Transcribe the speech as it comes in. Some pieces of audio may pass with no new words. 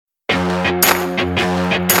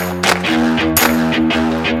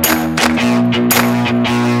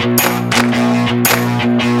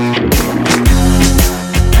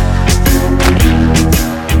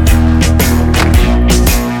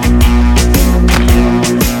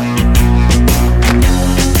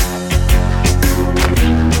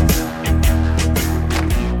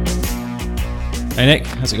Hey Nick,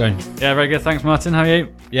 how's it going? Yeah, very good. Thanks, Martin. How are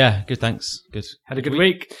you? Yeah, good, thanks. Good. Had a good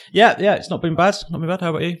week? Yeah, it's not been bad. Not been bad.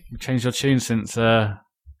 How about you? You changed your tune since when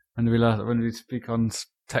did we speak on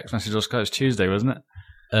text message or Skype? It was Tuesday, wasn't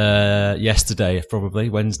it? Yesterday, probably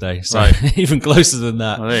Wednesday. So Right. even closer than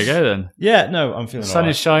that. Well, there you go then. Yeah, no, I'm feeling The sun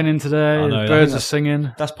alright. is shining today. I know, The birds I are think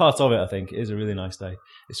singing. That's part of it, I think. It is a really nice day.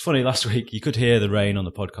 It's funny, last week, you could hear the rain on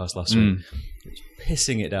the podcast last week. It was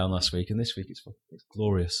pissing it down last week, and this week it's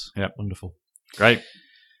glorious. Yeah. Wonderful. Great.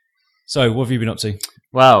 So, what have you been up to?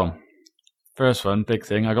 Well, first one, big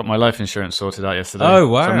thing. I got my life insurance sorted out yesterday. Oh,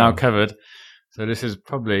 wow. So I'm now covered. So this is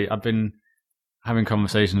probably, I've been having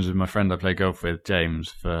conversations with my friend I play golf with, James,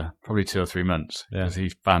 for probably 2 or 3 months. Yeah. Because he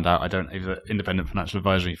found out he's an independent financial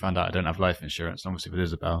advisor. He found out I don't have life insurance. And obviously with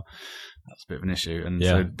Isabel, that's a bit of an issue. And Yeah.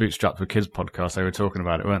 so Bootstrapped with Kids podcast, they were talking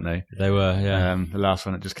about it, weren't they? They were, yeah. The last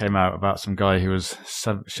one that just came out about some guy who was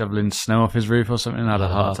shoveling snow off his roof or something, had a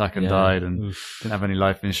heart attack and died, and Oof. didn't have any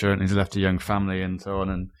life insurance. He's left a young family and so on.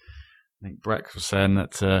 And I think Breck was saying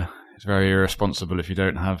that it's very irresponsible if you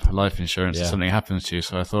don't have life insurance if something happens to you.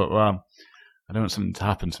 So I thought, well, I don't want something to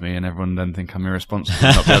happen to me and everyone then think I'm irresponsible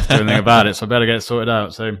and not be able to do anything about it. So I better get it sorted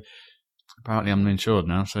out. So apparently I'm insured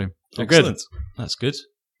now. So Excellent. good. That's good.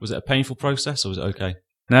 Was it a painful process or was it okay?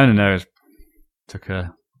 No. It took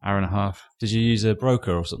an hour and a half. Did you use a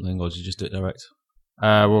broker or something, or did you just do it direct?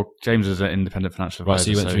 Well, James is an independent financial advisor. Right,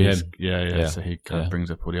 so you went through he's- him? Yeah. So he kind Yeah. of brings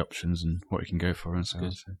up all the options and what you can go for and so on.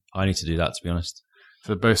 Good. I need to do that, to be honest.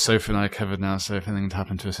 So both Sophie and I are covered now. So if anything had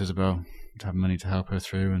happened to us, Isabel, to have money to help her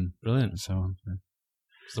through and Brilliant. so on. So.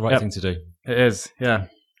 It's the right Yep. thing to do. It is, yeah.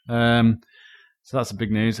 So that's the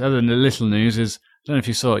big news. Other than the little news is, I don't know if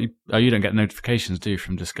you saw it. You don't get notifications, do you,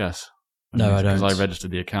 from Discuss? No, I don't. Because I registered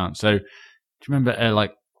the account. So do you remember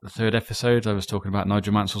like the third episode I was talking about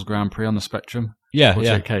Nigel Mansell's Grand Prix on the Spectrum? Yeah.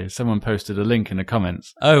 Okay, someone posted a link in the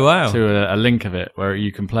comments Oh, wow. to a link of it where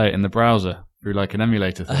you can play it in the browser through like an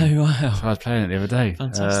emulator thing. Oh, wow. So I was playing it the other day.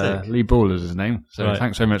 Fantastic. Lee Ball is his name. So Right.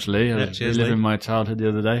 thanks so much, Lee. I Yeah, was cheers, reliving Lee. my childhood the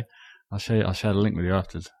other day. I'll share the link with you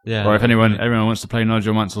afterwards. Yeah. Or if everyone wants to play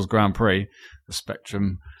Nigel Mansell's Grand Prix, the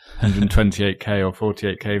Spectrum 128K or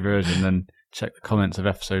 48K version, then check the comments of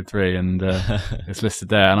episode 3 and it's listed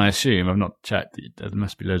there. And I assume, I've not checked, there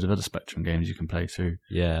must be loads of other Spectrum games you can play through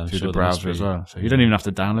Yeah, I'm the sure there must browser as be. well. So you don't even have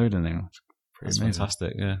to download anything. It's pretty That's amazing.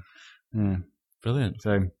 fantastic, yeah. Yeah. Brilliant.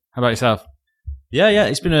 So how about yourself? Yeah,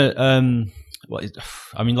 it's been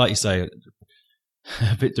like you say,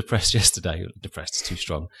 a bit depressed yesterday. Depressed is too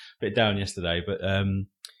strong. A bit down yesterday, but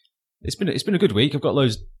it's been a good week. I've got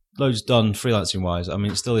loads done freelancing wise. I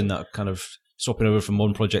mean, it's still in that kind of swapping over from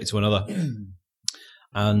one project to another.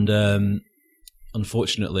 And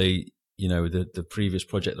unfortunately, the previous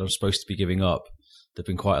project that I was supposed to be giving up, there've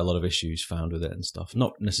been quite a lot of issues found with it and stuff.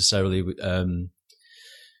 Not necessarily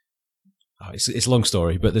it's a long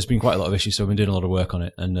story, but there's been quite a lot of issues, so I've been doing a lot of work on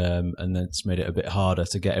it, and then it's made it a bit harder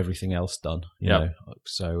to get everything else done. You know?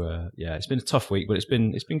 So it's been a tough week, but it's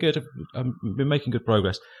been good. I've been making good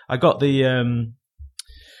progress. I got the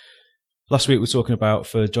last week we were talking about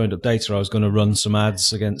for Joined Up Data. I was going to run some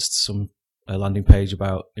ads against some landing page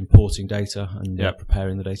about importing data and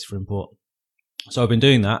preparing the data for import. So I've been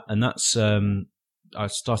doing that, and that's I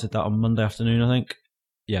started that on Monday afternoon, I think.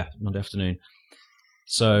 Yeah, Monday afternoon.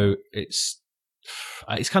 So it's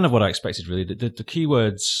kind of what I expected, really. The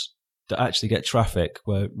keywords that actually get traffic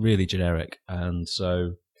were really generic, and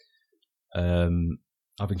so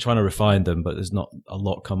I've been trying to refine them, but there's not a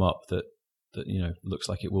lot come up that looks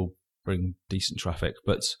like it will bring decent traffic.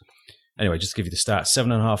 But anyway, just to give you the stats: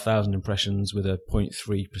 7,500 impressions with a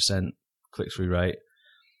 0.3% click-through rate,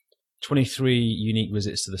 23 unique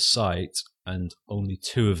visits to the site, and only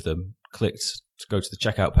 2 of them clicked to go to the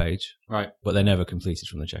checkout page, Right. but they never completed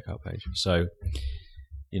from the checkout page. So,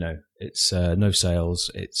 it's no sales.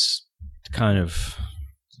 It's kind of,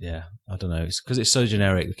 I don't know. It's because it's so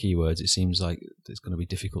generic, the keywords, it seems like it's going to be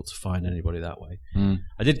difficult to find anybody that way.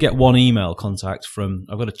 I did get one email contact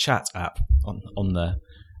I've got a chat app on there,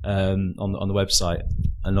 on the website.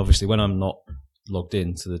 And obviously when I'm not logged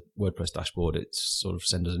in to the WordPress dashboard, it's sort of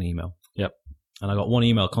send us an email. Yep. And I got one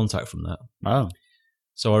email contact from that. Oh,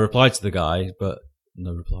 So I replied to the guy, but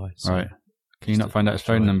no reply. So right. Can you not find out his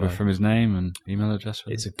phone number from his name and email address?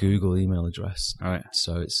 it's a Google email address. All right.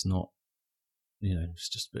 So it's not, it's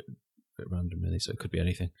just a bit random, really. So it could be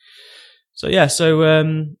anything. So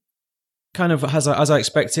kind of as I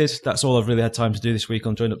expected, that's all I've really had time to do this week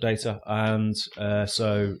on Joined Up Data. And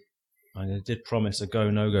so I did promise a go,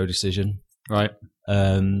 no-go decision. Right.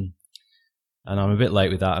 And I'm a bit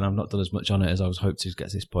late with that, and I've not done as much on it as I was hoped to get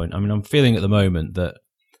to this point. I mean, I'm feeling at the moment that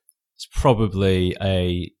it's probably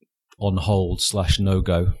a on hold /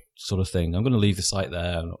 no-go sort of thing. I'm going to leave the site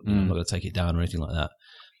there. I'm not going to take it down or anything like that.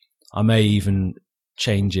 I may even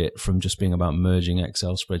change it from just being about merging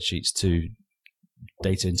Excel spreadsheets to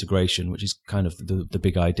data integration, which is kind of the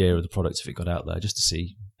big idea of the product if it got out there, just to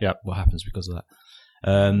see what happens because of that.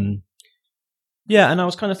 And I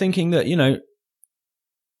was kind of thinking that,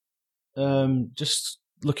 just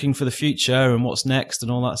looking for the future and what's next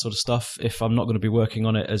and all that sort of stuff. If I'm not going to be working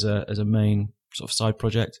on it as a main sort of side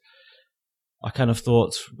project, I kind of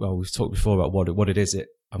thought, well, we've talked before about what it is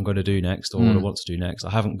I'm going to do next, or what I want to do next.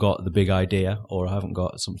 I haven't got the big idea, or I haven't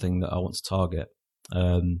got something that I want to target.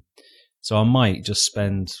 So I might just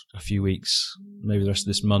spend a few weeks, maybe the rest of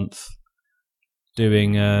this month,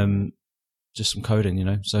 doing just some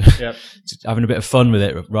coding, so having a bit of fun with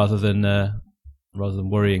it rather than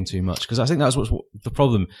worrying too much. Because I think that's what's the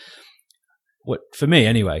problem. For me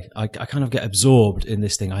anyway, I kind of get absorbed in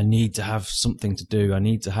this thing. I need to have something to do. I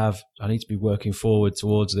need to be working forward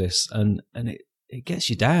towards this, and it gets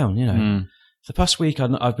you down, The past week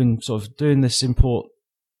I've been sort of doing this import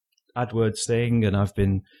AdWords thing, and I've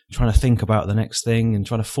been trying to think about the next thing and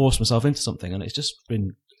trying to force myself into something, and it's just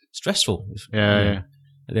been stressful at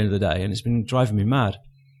the end of the day, and it's been driving me mad.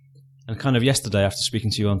 And kind of yesterday, after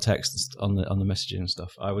speaking to you on text on the messaging and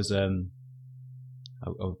stuff, I was I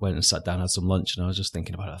went and sat down, had some lunch, and I was just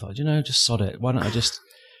thinking about it. I thought, just sod it. Why don't I just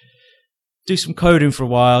do some coding for a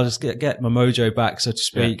while, just get my mojo back, so to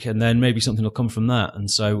speak, and then maybe something will come from that. And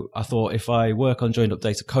so I thought, if I work on joined up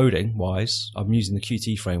data coding wise, I'm using the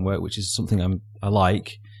Qt framework, which is something I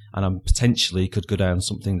like, and I potentially could go down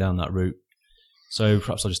that route. So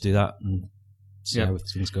perhaps I'll just do that and see how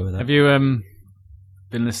things go with that. Have you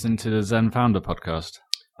been listening to the Zen Founder podcast?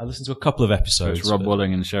 I listened to a couple of episodes. It's Rob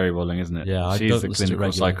Walling and Sherry Walling, isn't it? Yeah, she's the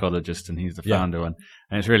clinical psychologist and he's the founder one.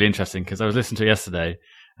 And it's really interesting because I was listening to it yesterday,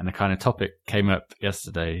 and the kind of topic came up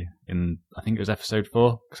yesterday in, I think it was episode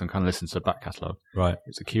 4, because I'm kind of listening to the back catalogue. Right.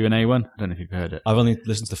 It's a Q&A one. I don't know if you've heard it. I've only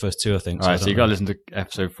listened to the first 2, I think. Right, so you've got to listen to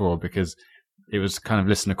episode 4 because it was kind of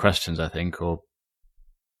listener questions, I think, or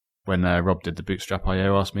when Rob did the Bootstrap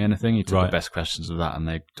IO Ask Me Anything, he took the best questions of that and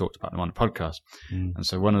they talked about them on the podcast. And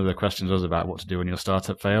so one of the questions was about what to do when your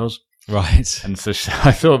startup fails. Right. And so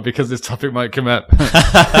I thought, because this topic might come up,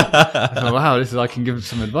 I thought, wow, I can give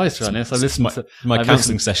some advice around this. I listened to my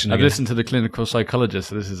counselling session. I've listened to the clinical psychologist,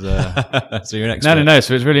 so this is so you're an expert. No.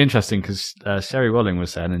 So it's really interesting because Sherry Walling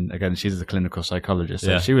was saying, and again, she's the clinical psychologist.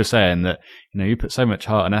 So she was saying that you put so much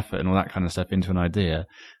heart and effort and all that kind of stuff into an idea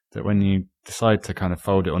that when you decide to kind of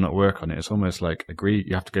fold it or not work on it, it's almost like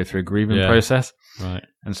you have to go through a grieving process. Right.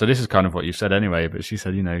 And so this is kind of what you said anyway. But she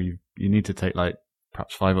said, you need to take like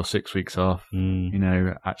perhaps 5 or 6 weeks off,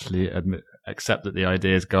 actually accept that the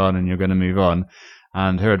idea is gone and you're going to move on.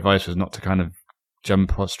 And her advice was not to kind of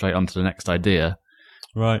jump straight onto the next idea.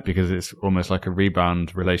 Right. Because it's almost like a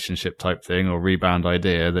rebound relationship type thing or rebound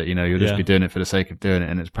idea that, you'll just be doing it for the sake of doing it.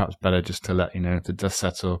 And it's perhaps better just to let, the dust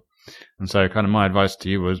settle. And so kind of my advice to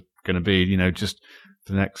you was going to be, just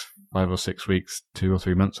for the next 5 or 6 weeks, 2 or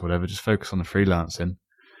 3 months or whatever, just focus on the freelancing.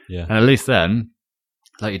 Yeah. And at least then,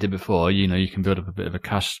 like you did before, you can build up a bit of a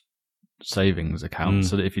cash savings account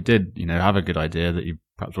so that if you did, have a good idea that you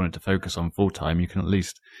perhaps wanted to focus on full time, you can at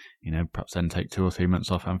least, perhaps then take 2 or 3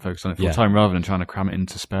 months off and focus on it full time rather than trying to cram it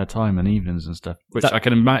into spare time and evenings and stuff, which I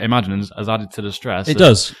can imagine has added to the stress. It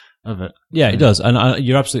does. Of it. Yeah, it does. And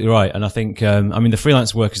you're absolutely right. And I think, the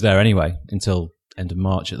freelance work is there anyway until end of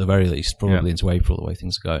March at the very least, probably into April, the way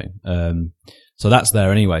things are going. So that's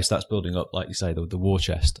there anyway. So that's building up, like you say, the war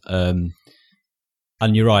chest. And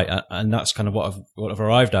you're right. And that's kind of what I've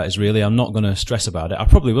arrived at is really, I'm not going to stress about it. I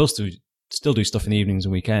probably will still do stuff in the evenings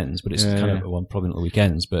and weekends, but it's probably not the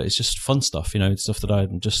weekends, but it's just fun stuff, stuff that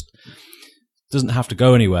I'm just doesn't have to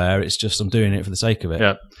go anywhere. It's just I'm doing it for the sake of it.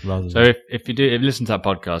 Yeah. So if you listen to that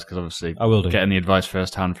podcast, because obviously I will do. Getting the advice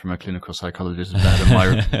firsthand from a clinical psychologist is better than my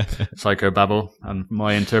psychobabble and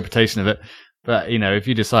my interpretation of it. But if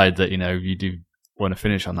you decide that you do want to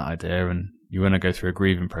finish on that idea and you want to go through a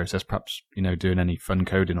grieving process, perhaps doing any fun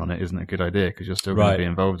coding on it isn't a good idea because you're still going to be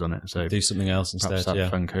involved on it. So do something else instead. Perhaps that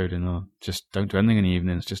fun coding, or just don't do anything in the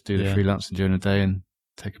evenings. Just do the freelancing during the day and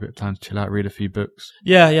take a bit of time to chill out, read a few books.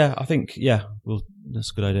 Yeah. I think, well,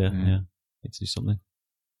 that's a good idea. Yeah. Need to do something.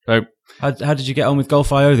 So, how did you get on with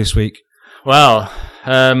Golf.io this week? Well,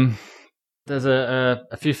 there's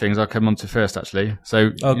a few things I'll come on to first, actually.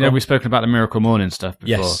 So, we've spoken about the Miracle Morning stuff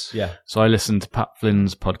before. Yes, yeah. So I listened to Pat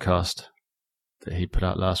Flynn's podcast that he put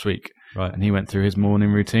out last week. Right. And he went through his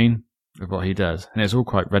morning routine of what he does. And it's all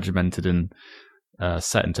quite regimented and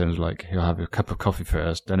set in terms of like, he'll have a cup of coffee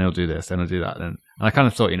first, then he'll do this, then he'll do that. And I kind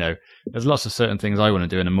of thought, there's lots of certain things I want to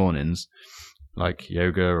do in the mornings. like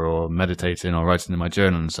yoga or meditating or writing in my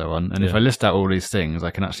journal and so on. And if I list out all these things,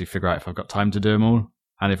 I can actually figure out if I've got time to do them all.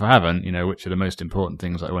 And if I haven't, which are the most important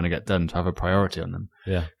things that I want to get done, to have a priority on them.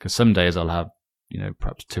 Yeah. Because some days I'll have,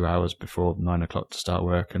 perhaps 2 hours before 9 o'clock to start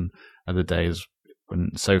work, and other days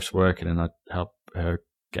when Soph's working and I help her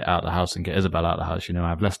get out of the house and get Isabel out of the house, I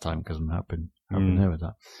have less time because I'm helping her with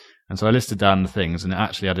that. And so I listed down the things, and it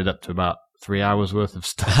actually added up to about 3 hours worth of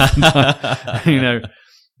stuff.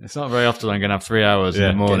 It's not very often I'm going to have 3 hours in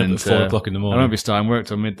the morning. At 4 o'clock in the morning. I won't be starting work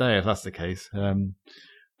till midday if that's the case.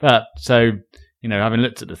 But so, having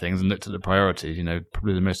looked at the things and looked at the priorities,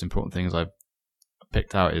 probably the most important things I've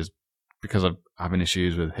picked out is, because I'm having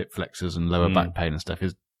issues with hip flexors and lower back pain and stuff,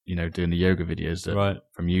 is, doing the yoga videos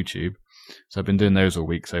from YouTube. So I've been doing those all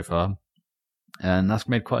week so far. And that's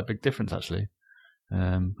made quite a big difference, actually.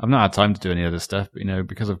 I've not had time to do any other stuff, but,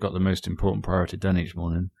 because I've got the most important priority done each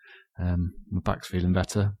morning, my back's feeling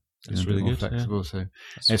better. It's really more good. Flexible. Yeah.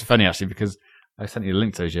 So it's funny, actually, because I sent you a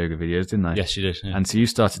link to those yoga videos, didn't I? Yes, you did. Yeah. And so you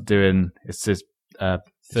started doing, it's this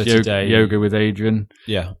 30-day yoga with Adrian.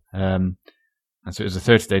 Yeah. And so it was a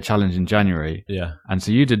 30-day challenge in January. Yeah. And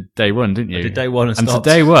so you did day one, didn't you? I did day one and so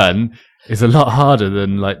day one is a lot harder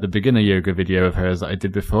than like the beginner yoga video of hers that I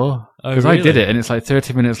did before. Oh, because really? I did it and it's like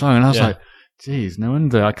 30 minutes long, and I was like, geez, no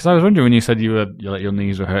wonder. Because I was wondering when you said you were like your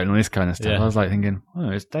knees were hurting and all this kind of stuff. I was like thinking, oh,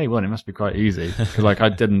 it's day one, it must be quite easy. Because like I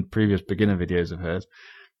did in previous beginner videos of hers.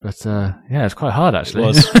 But it's quite hard actually.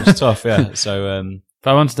 It was tough, yeah. So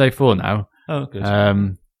but I'm on to day 4 now. Oh, good.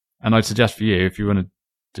 And I'd suggest for you, if you want to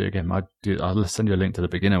do it again, I'll send you a link to the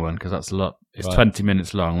beginner one, because that's a lot. It's 20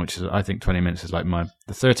 minutes long, which is, I think 20 minutes is like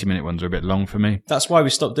the 30-minute ones are a bit long for me. That's why we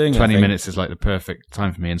stopped doing 20 minutes is like the perfect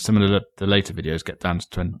time for me. And some of the later videos get down to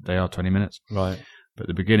 20, they are 20 minutes. Right. But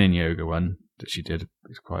the beginning yoga one that she did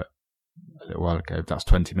is quite a little while ago. That's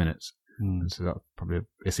 20 minutes. And so that probably,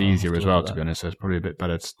 it's easier as well, to be honest. So it's probably a bit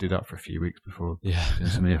better to do that for a few weeks before doing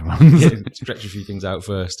some of the other ones. Stretch a few things out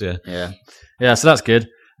first, Yeah, so that's good.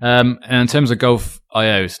 And in terms of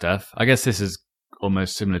Golf.io stuff, I guess this is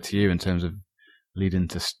almost similar to you in terms of leading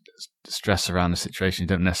to stress around the situation you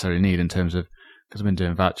don't necessarily need, in terms of, because I've been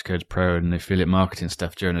doing Voucher Codes Pro and affiliate marketing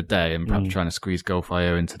stuff during the day, and perhaps trying to squeeze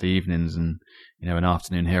Golf.io into the evenings, and an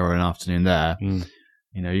afternoon here or an afternoon there.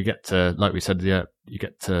 You get to, like we said, you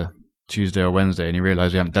get to Tuesday or Wednesday and you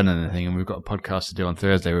realise you haven't done anything, and we've got a podcast to do on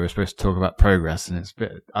Thursday where we're supposed to talk about progress, and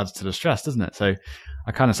it adds to the stress, doesn't it? So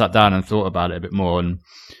I kind of sat down and thought about it a bit more, and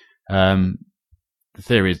the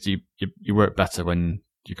theory is you work better when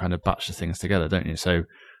you kind of batch the things together, don't you? So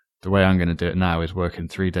the way I'm going to do it now is working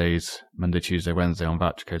 3 days, Monday, Tuesday, Wednesday on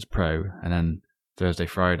Voucher Codes Pro, and then Thursday,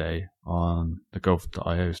 Friday on the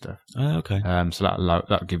Golf.io stuff. Oh, okay. So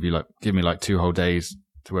that'll give me like 2 whole days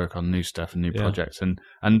to work on new stuff and new projects, and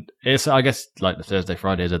it's, I guess, like the Thursday,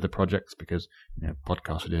 Fridays are the projects, because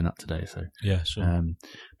podcasts are doing that today. So yeah, sure.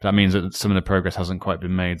 But that means that some of the progress hasn't quite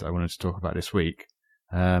been made that I wanted to talk about this week.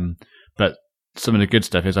 But some of the good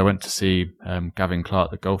stuff is I went to see Gavin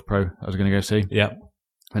Clark, the golf pro I was going to go see. Yeah,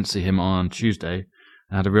 went to see him on Tuesday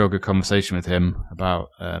and had a real good conversation with him about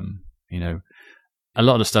a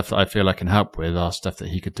lot of the stuff that I feel I can help with are stuff that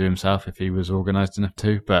he could do himself if he was organised enough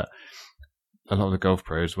to, but a lot of the golf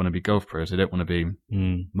pros want to be golf pros. They don't want to be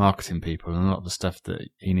marketing people. And a lot of the stuff that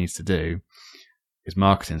he needs to do is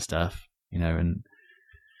marketing stuff, and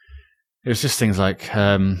it was just things like,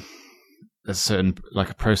 there's a certain, like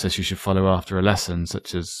a process you should follow after a lesson,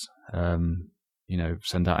 such as,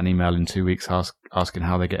 send out an email in 2 weeks asking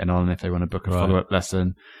how they're getting on, if they want to book a follow-up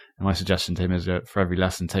lesson. And my suggestion to him is that for every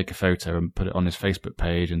lesson, take a photo and put it on his Facebook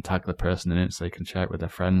page and tag the person in it so they can share it with their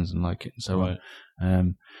friends and like it and so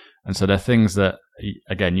on. And so they're things that,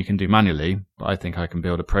 again, you can do manually, but I think I can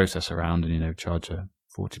build a process around and, charge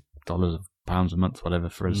 $40 or pounds a month, whatever,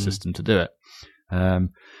 for a system to do it.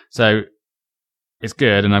 So it's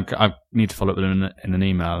good, and I need to follow up with him in an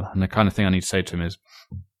email. And the kind of thing I need to say to him is,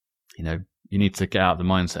 you need to get out of the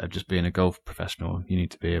mindset of just being a golf professional. You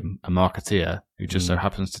need to be a marketeer who just so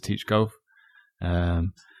happens to teach golf.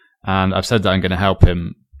 And I've said that I'm going to help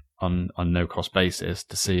him on no-cost basis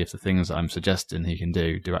to see if the things that I'm suggesting he can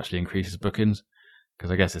do actually increase his bookings.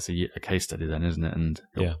 Because I guess it's a case study then, isn't it? And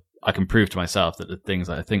I can prove to myself that the things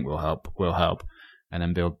that I think will help, and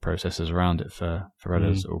then build processes around it for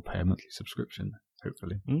others that will pay a monthly subscription,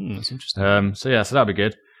 hopefully. That's interesting. So that'll be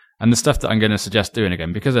good. And the stuff that I'm going to suggest doing,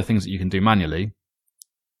 again, because they're things that you can do manually,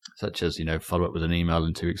 such as, follow up with an email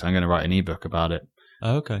in 2 weeks, I'm going to write an ebook about it.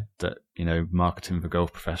 Oh, okay. That, marketing for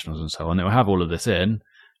golf professionals and so on. It will have all of this in.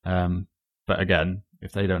 But again,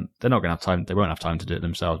 if they're not going to have time, they won't have time to do it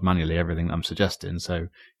themselves manually, everything that I'm suggesting. So,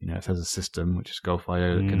 if there's a system, which is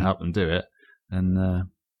Golf.io, that can help them do it,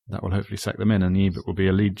 then that will hopefully suck them in, and the ebook will be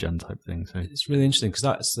a lead gen type thing. So it's really interesting because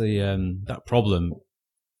that's the that problem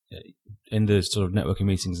in the sort of networking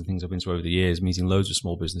meetings and things I've been to over the years, meeting loads of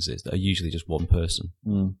small businesses that are usually just one person,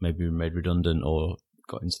 maybe made redundant or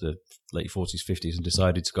got into the late 40s, 50s and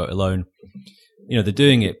decided to go it alone. You know, they're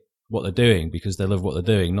doing it, what they're doing, because they love what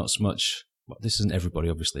they're doing, not so much, well, this isn't everybody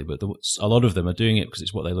obviously, but a lot of them are doing it because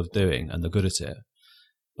it's what they love doing and they're good at it.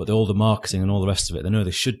 But all the marketing and all the rest of it, they know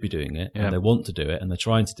they should be doing it and they want to do it and they're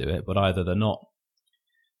trying to do it, but either they're not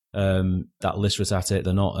that literate at it,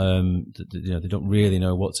 they're not, you know, they don't really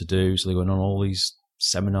know what to do, so they're going on all these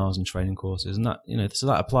seminars and training courses, and that, you know, so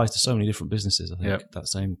that applies to so many different businesses. I think that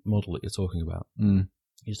same model that you're talking about. You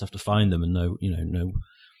just have to find them and know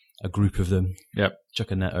a group of them.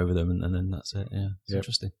 Chuck a net over them, and then that's it. Yeah, it's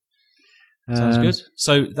interesting. Sounds good.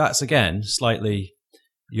 So that's again slightly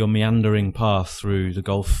your meandering path through the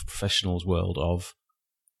golf professionals world of.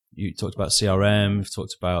 You talked about CRM, you've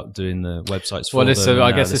talked about doing the websites for them.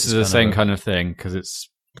 I guess this is the same kind of thing because it's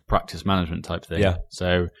the practice management type thing. Yeah.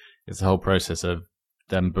 So it's the whole process of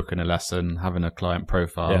them booking a lesson, having a client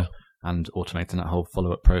profile, and automating that whole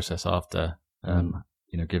follow-up process after,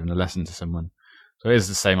 giving a lesson to someone. So it is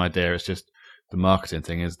the same idea. It's just the marketing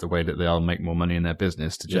thing is the way that they'll make more money in their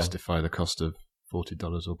business to justify the cost of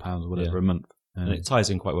 $40 or pounds or whatever a month. And it ties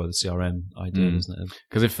in quite well with the CRM idea, doesn't it?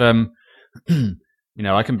 Because if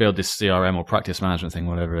I can build this CRM or practice management thing,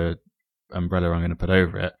 whatever umbrella I'm going to put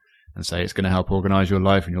over it, and say it's going to help organize your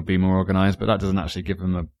life and you'll be more organized, but that doesn't actually give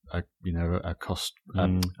them a cost,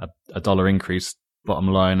 a dollar increase bottom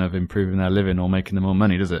line of improving their living or making them more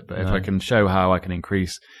money, does it? But if I can show how I can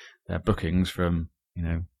increase their bookings from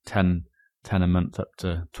 10 a month up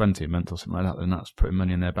to 20 a month or something like that, then that's putting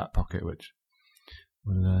money in their back pocket, which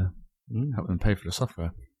will help them pay for the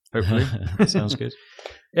software. Hopefully. Sounds good.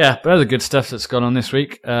 Yeah, but other good stuff that's gone on this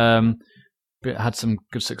week. Had some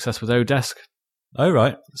good success with Odesk. Oh,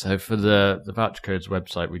 right. So for the Voucher Codes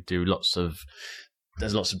website, we do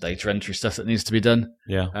there's lots of data entry stuff that needs to be done.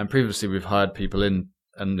 Yeah. And previously we've hired people in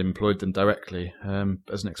and employed them directly.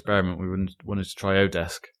 As an experiment, we wanted to try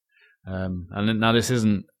Odesk. And now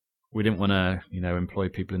we didn't want to, employ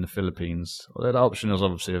people in the Philippines. Although that option is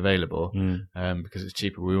obviously available, because it's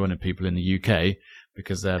cheaper. We wanted people in the UK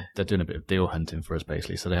because they're doing a bit of deal hunting for us,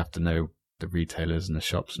 basically. So they have to know the retailers and the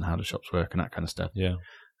shops and how the shops work and that kind of stuff. Yeah.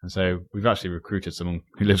 And so we've actually recruited someone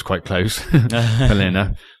who lives quite close, funnily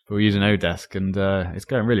enough. But we're using Odesk, and it's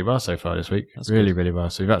going really well so far this week. That's really, really well.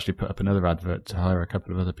 So we've actually put up another advert to hire a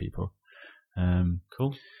couple of other people.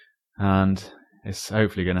 Cool. And it's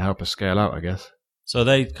hopefully going to help us scale out, I guess. So are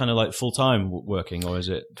they kind of like full-time working, or is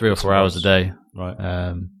it 3 or 4 hours a day?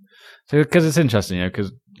 Right. So because it's interesting,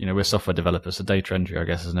 because we're software developers, so data entry, I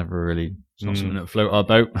guess, is never really not something that float our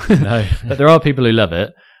boat. No. But there are people who love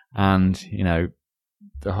it, and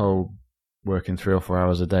the whole working 3 or 4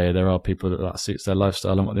 hours a day, there are people that suits their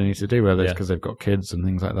lifestyle and what they need to do, whether it's because they've got kids and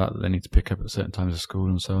things like that they need to pick up at certain times of school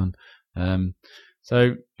and so on.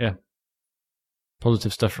 So yeah,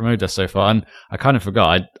 positive stuff from Odesk so far. And I kind of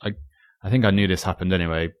forgot, I think I knew this happened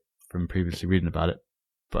anyway from previously reading about it,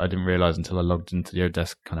 but I didn't realize until I logged into the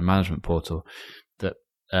Odesk kind of management portal that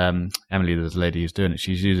Emily, there's a lady who's doing it,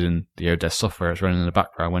 she's using the Odesk software. It's running in the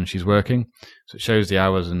background when she's working, so it shows the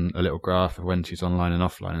hours and a little graph of when she's online and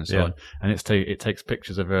offline and so on. And it takes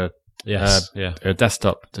pictures of her her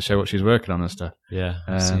desktop to show what she's working on and stuff. Yeah,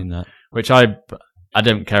 I've seen that. Which I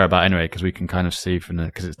don't care about anyway, because we can kind of see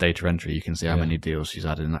because it's data entry, you can see how many deals she's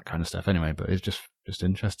added and that kind of stuff anyway. But it's just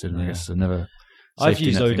interesting. I guess I've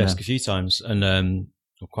used Odesk a few times, and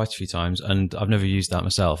quite a few times, and I've never used that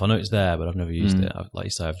myself. I know it's there, but I've never used it. Like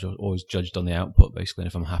you say, I've always judged on the output, basically,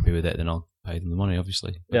 and if I'm happy with it, then I'll pay them the money,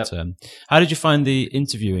 obviously. But how did you find the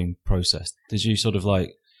interviewing process? Did you sort of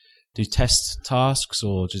do test tasks,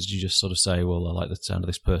 or did you just sort of say, well, I like the sound of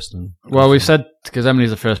this person? Well, we said, because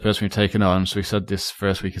Emily's the first person we've taken on, so we said this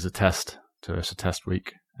first week is a test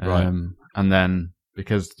week. Right. And then,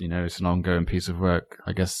 because, it's an ongoing piece of work,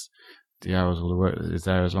 I guess the hours, all the work is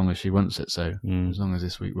there as long as she wants it. So as long as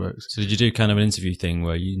this week works. So did you do kind of an interview thing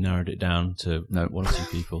where you narrowed it down to 1 or 2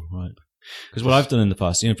 people, right? Because what I've done in the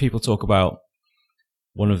past, people talk about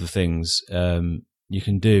one of the things you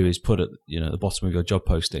can do is put at the bottom of your job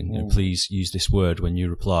posting, please use this word when you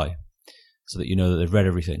reply, so that you know that they've read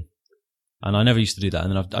everything. And I never used to do that,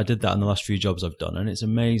 and then I did that in the last few jobs I've done, and it's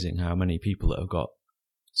amazing how many people that have got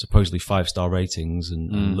supposedly 5-star ratings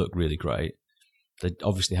and look really great, they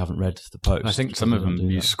obviously haven't read the post. I think some of them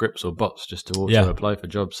use scripts or bots just to auto apply for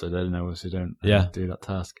jobs, so they obviously don't do that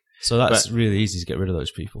task. So that's really easy to get rid of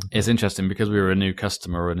those people. It's interesting, because we were a new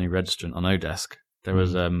customer or a new registrant on Odesk, there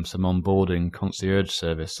was some onboarding concierge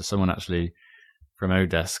service. So someone actually from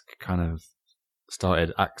Odesk kind of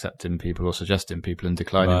started accepting people or suggesting people and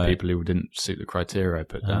declining people who didn't suit the criteria I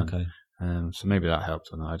put down. Okay. So maybe that helped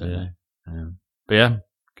or not. I don't know. But yeah,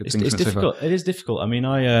 good things. It's difficult. It is difficult. I mean,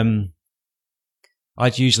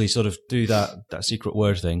 I'd usually sort of do that secret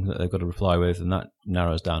word thing that they've got to reply with, and that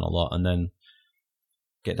narrows down a lot. And then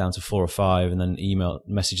get down to 4 or 5, and then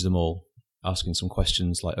message them all, asking some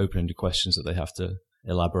questions, like open-ended questions that they have to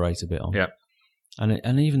elaborate a bit on. Yeah.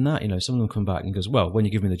 And even that, some of them come back and goes, well, when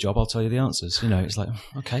you give me the job, I'll tell you the answers. It's like,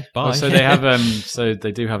 okay, bye. Well, so they have, so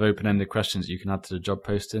they do have open-ended questions you can add to the job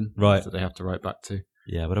posting, right? That they have to write back to.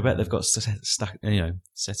 Yeah, but I bet they've got set answers.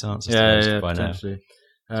 Yeah, by now. So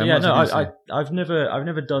I've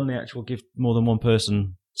never done the actual give more than one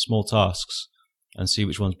person small tasks and see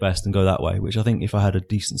which one's best and go that way. Which I think if I had a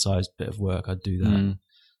decent sized bit of work, I'd do that.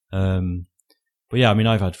 But yeah, I mean,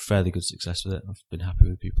 I've had fairly good success with it. I've been happy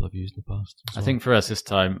with people I've used in the past. I think for us this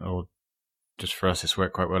time, or just for us, it's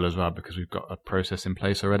worked quite well as well because we've got a process in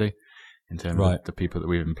place already in terms of the people that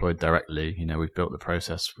we've employed directly. We've built the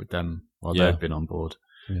process with them while they've been on board.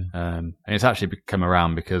 Yeah. And it's actually come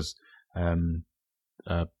around because one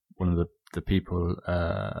of the people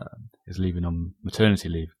is leaving on maternity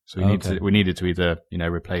leave. So we needed to either,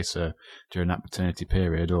 replace her during that maternity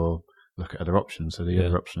period or look at other options. So the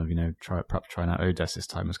other option of perhaps trying out Odesk this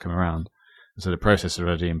time has come around. And so the process is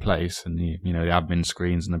already in place, and the admin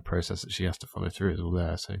screens and the process that she has to follow through is all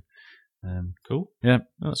there. So cool. Yeah,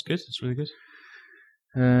 that's good. That's really good.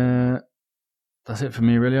 That's it for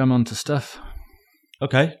me, really. I'm on to stuff.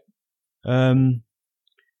 Okay.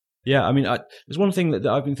 Yeah, I mean, there's one thing that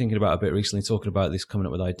I've been thinking about a bit recently, talking about this, coming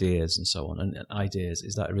up with ideas and so on. And ideas,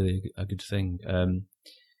 is that really a good thing?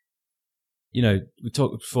 We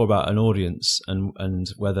talked before about an audience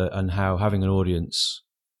and whether and how having an audience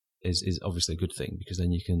is obviously a good thing, because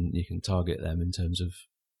then you can target them in terms of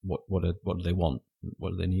what do they want,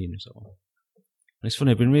 what do they need, and so on. And it's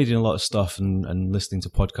funny, I've been reading a lot of stuff and listening to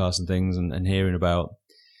podcasts and things and hearing about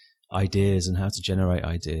ideas and how to generate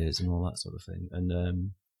ideas and all that sort of thing. And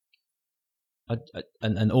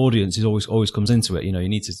an audience is always comes into it. You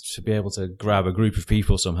need to be able to grab a group of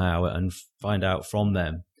people somehow and find out from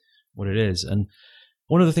them what it is. And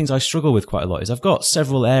one of the things I struggle with quite a lot is I've got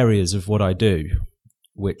several areas of what I do,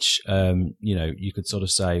 which, you could sort of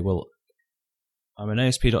say, well, I'm an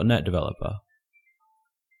ASP.NET developer.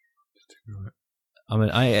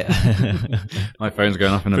 My phone's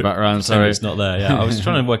going off in the background. Sorry, it's not there. Yeah, I was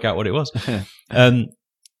trying to work out what it was.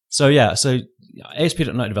 So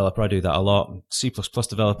ASP.NET developer, I do that a lot. C++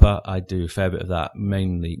 developer, I do a fair bit of that,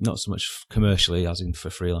 mainly not so much commercially as in for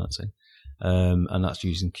freelancing. And that's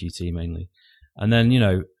using Qt mainly. And then,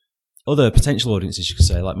 other potential audiences, you could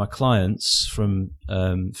say, like my clients from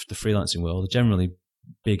the freelancing world are generally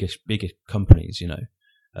bigger companies,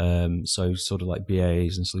 so sort of like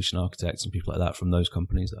BAs and solution architects and people like that from those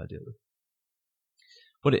companies that I deal with.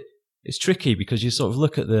 But it's tricky because you sort of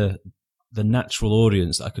look at the natural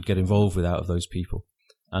audience that I could get involved with out of those people.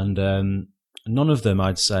 And none of them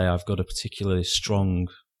I'd say I've got a particularly strong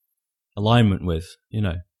alignment with,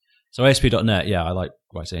 So ASP.NET, yeah, I like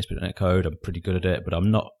writing ASP.NET code. I'm pretty good at it, but I'm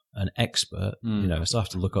not an expert. I still have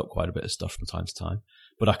to look up quite a bit of stuff from time to time.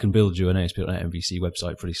 But I can build you an ASP.NET MVC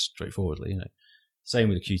website pretty straightforwardly, Same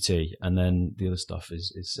with the Qt, and then the other stuff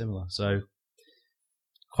is similar. So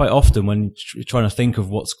quite often when you're trying to think of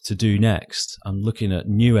what's to do next, I'm looking at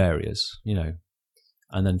new areas,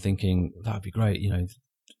 and then thinking that would be great,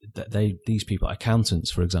 these people,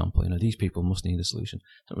 accountants, for example, these people must need a solution. I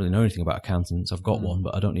don't really know anything about accountants. I've got one,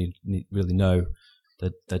 but I don't really know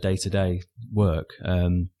their day-to-day work.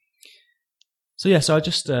 So I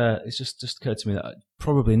just it's just occurred to me that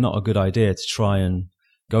probably not a good idea to try and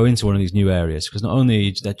go into one of these new areas, because not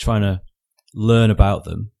only they're trying to learn about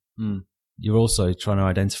them, you're also trying to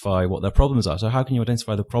identify what their problems are. So how can you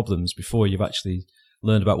identify the problems before you've actually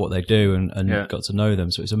learned about what they do and got to know them?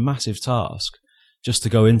 So it's a massive task just to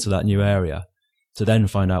go into that new area to then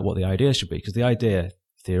find out what the idea should be. Because the idea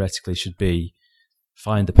theoretically should be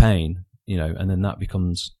find the pain, and then that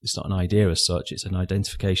becomes, it's not an idea as such, it's an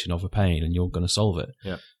identification of a pain and you're going to solve it.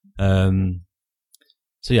 Yeah.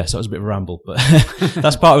 So that was a bit of a ramble, but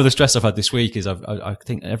that's part of the stress I've had this week is I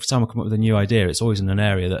think every time I come up with a new idea, it's always in an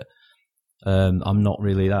area that I'm not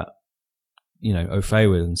really that, au fait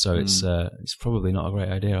with. And so it's probably not a great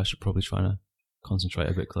idea. I should probably try to concentrate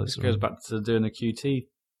a bit closer. It goes back to doing a Qt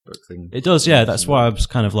book thing. It does, yeah. That's why I was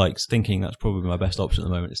kind of like thinking that's probably my best option at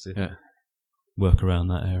the moment is to work around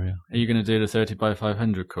that area. Are you going to do the 30 by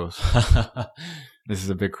 500 course? This is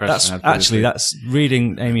a big question. That's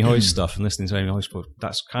reading Amy Hoy's stuff and listening to Amy Hoy's book.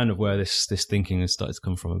 That's kind of where this thinking has started to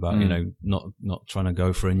come from about, not trying to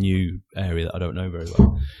go for a new area that I don't know very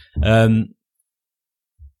well.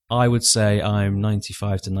 I would say I'm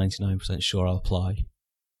 95 to 99% sure I'll apply.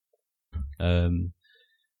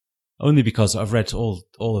 Only because I've read all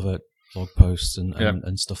of her blog posts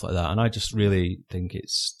and stuff like that, and I just really think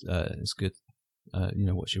it's good.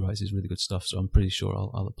 What she writes is really good stuff, so I'm pretty sure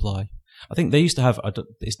I'll apply. I think they used to have.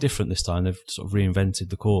 It's different this time. They've sort of reinvented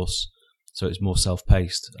the course, so it's more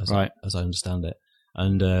self-paced, as I understand it.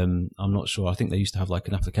 And I'm not sure. I think they used to have like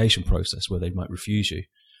an application process where they might refuse you,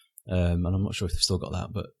 and I'm not sure if they've still got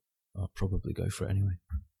that, but I'll probably go for it anyway.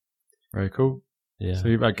 Very cool. Yeah.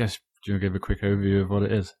 So I guess, do you want to give a quick overview of what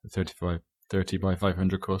it is? The 30 by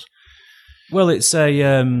 500 course. Well, it's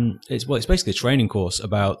basically a training course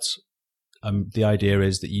about. The idea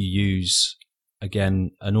is that you use, again,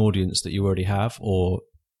 an audience that you already have, or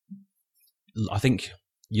I think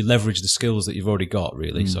you leverage the skills that you've already got,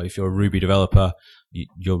 really. So if you're a Ruby developer,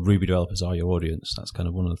 your Ruby developers are your audience. That's kind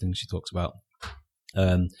of one of the things she talks about.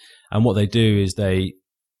 And what they do is they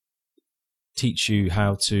teach you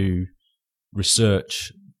how to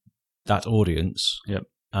research that audience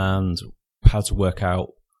and how to work out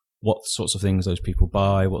what sorts of things those people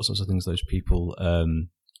buy, what sorts of things those people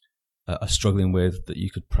are struggling with that you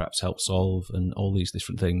could perhaps help solve, and all these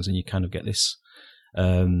different things, and you kind of get this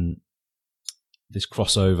this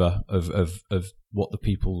crossover of what the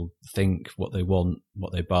people think, what they want,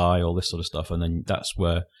 what they buy, all this sort of stuff, and then that's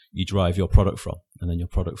where you drive your product from, and then your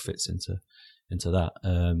product fits into that.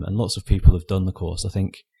 And lots of people have done the course. I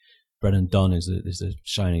think Brennan Dunn is a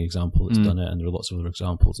shining example that's done it, and there are lots of other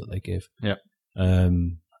examples that they give. Yeah.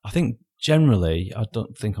 I think generally, I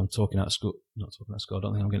don't think I'm talking out of school. Not talking out of school. I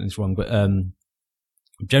don't think I'm getting this wrong, but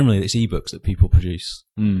generally, it's ebooks that people produce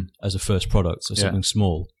as a first product, so something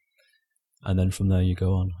small, and then from there you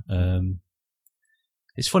go on.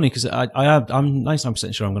 It's funny because I'm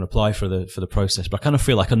 99% sure I'm going to apply for the process, but I kind of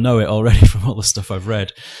feel like I know it already from all the stuff I've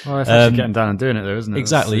read. Well, it's actually getting down and doing it, though, isn't it?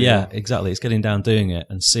 Exactly, exactly. It's getting down, doing it,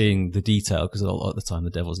 and seeing the detail, because a lot of the time the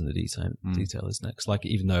devil's in the detail, isn't it? 'Cause like,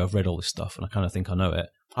 even though I've read all this stuff and I kind of think I know it,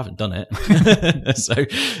 I haven't done it. So,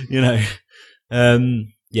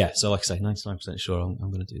 so like I say, 99% sure I'm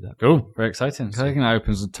going to do that. Cool, very exciting. I think that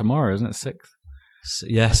opens tomorrow, isn't it? 6th?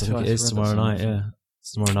 Yes, I think it is tomorrow night. Yeah,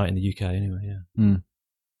 it's tomorrow night in the UK anyway. Yeah.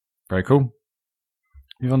 Very cool.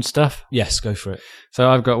 Move on to stuff. Yes, go for it. So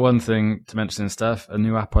I've got one thing to mention in stuff. A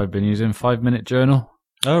new app I've been using, 5 Minute Journal.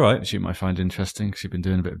 All right. Which you might find interesting because you've been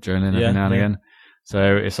doing a bit of journaling every now and again.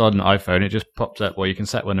 So it's on an iPhone. It just pops up. Well, you can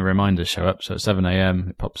set when the reminders show up. So at 7 a.m.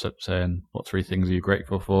 it pops up saying, what 3 things are you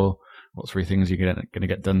grateful for? What 3 things are you going to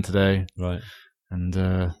get done today? Right. And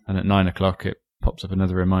at 9 o'clock it pops up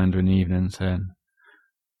another reminder in the evening saying,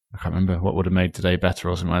 I can't remember what would have made today better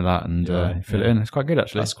or something like that, and fill it in. It's quite good,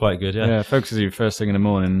 actually. That's quite good, yeah. Yeah, it focuses you first thing in the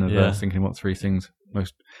morning of thinking what 3 things,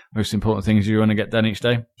 most important things you want to get done each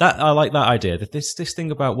day. That I like that idea. That this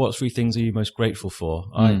thing about what 3 things are you most grateful for.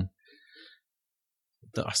 I'm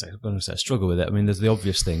going to say I struggle with it. I mean, there's the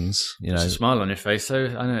obvious things, Just a smile on your face, so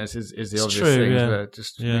I know it's the obvious things, but it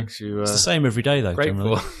just makes you. It's the same every day, though.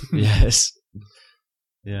 Grateful. Yes.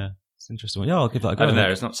 Yeah, it's an interesting one. Yeah, I'll give that a go. I don't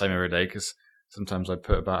know. It's not the same every day because. Sometimes I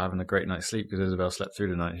put about having a great night's sleep because Isabel slept through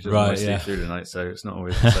the night. She doesn't always sleep through the night, so it's not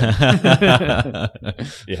always the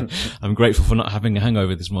same. I'm grateful for not having a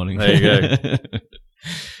hangover this morning. There you go.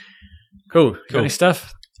 Cool. Got any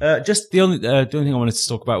stuff? Just the only thing I wanted to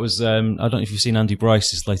talk about was I don't know if you've seen Andy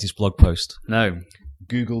Bryce's latest blog post. No.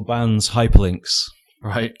 Google bans hyperlinks.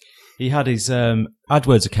 Right. He had his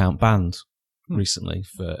AdWords account banned recently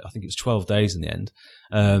for, I think it was 12 days in the end.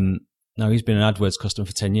 Now, he's been an AdWords customer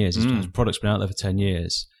for 10 years. His product's been out there for 10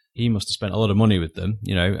 years. He must have spent a lot of money with them,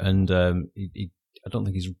 and I don't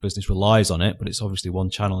think his business relies on it, but it's obviously one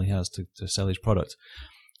channel he has to sell his product.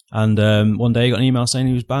 And one day he got an email saying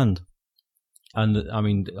he was banned. And, I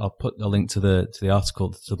mean, I'll put a link to the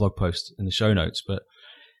article, to the blog post in the show notes, but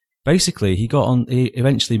basically he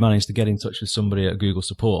eventually managed to get in touch with somebody at Google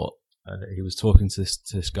support. He was talking to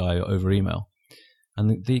this guy over email.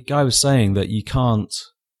 And the guy was saying that you can't...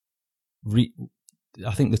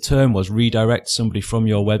 I think the term was redirect somebody from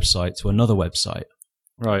your website to another website.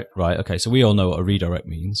 Right. Okay. So we all know what a redirect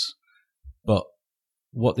means, but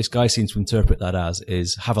what this guy seems to interpret that as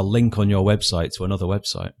is have a link on your website to another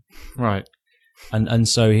website. Right. And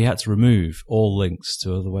so he had to remove all links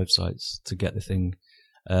to other websites to get the thing.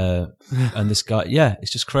 And this guy,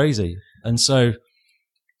 it's just crazy. And so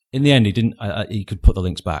in the end, he didn't. He could put the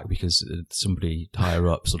links back because somebody higher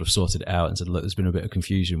up sort of sorted it out and said, "Look, there's been a bit of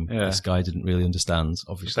confusion. Yeah. This guy didn't really understand."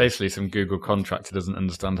 Obviously, basically, some Google contractor doesn't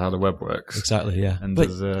understand how the web works. Exactly, yeah. And but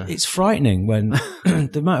it's frightening when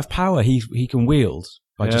the amount of power he can wield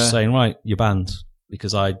by just saying, "Right, you're banned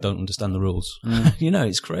because I don't understand the rules."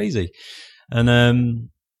 It's crazy. And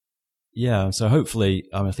so hopefully,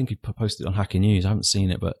 I think he posted it on Hacker News. I haven't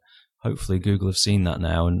seen it, but. Hopefully Google have seen that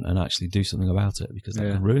now and actually do something about it because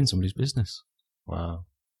that can ruin somebody's business. Wow.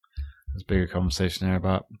 There's a bigger conversation here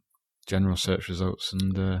about general search results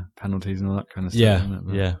and penalties and all that kind of stuff.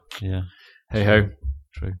 Yeah. Hey ho.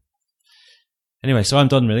 True. Anyway, so I'm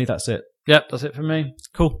done really. That's it. Yep, that's it for me.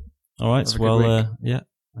 Cool. All right.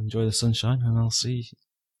 Enjoy the sunshine and I'll speak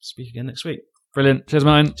again next week. Brilliant. Cheers,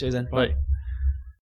 mate. Cheers then. Bye.